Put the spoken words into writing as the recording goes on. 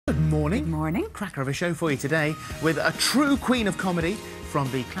morning. Good morning. Cracker of a show for you today with a true queen of comedy from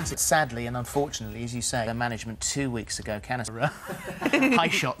the classic. Sadly and unfortunately, as you say, their management 2 weeks ago, high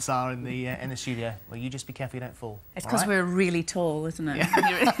shots are in the studio. Well, you just be careful you don't fall. It's because we're really tall, isn't it?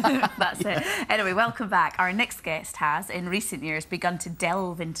 Yeah. That's it. Anyway, welcome back. Our next guest has, in recent years, begun to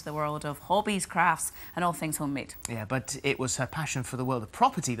delve into the world of hobbies, crafts and all things homemade. Yeah, but it was her passion for the world of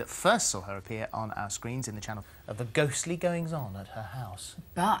property that first saw her appear on our screens in the channel of the ghostly goings-on at her house.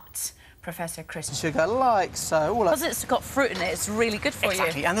 But Professor Chris... Sugar like so. Because it's got fruit in it, it's really good for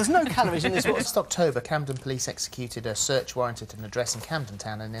Exactly, you. and there's no calories in this. Last October, Camden Police executed a search warrant at an address in Camden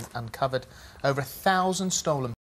Town and then uncovered over 1,000 stolen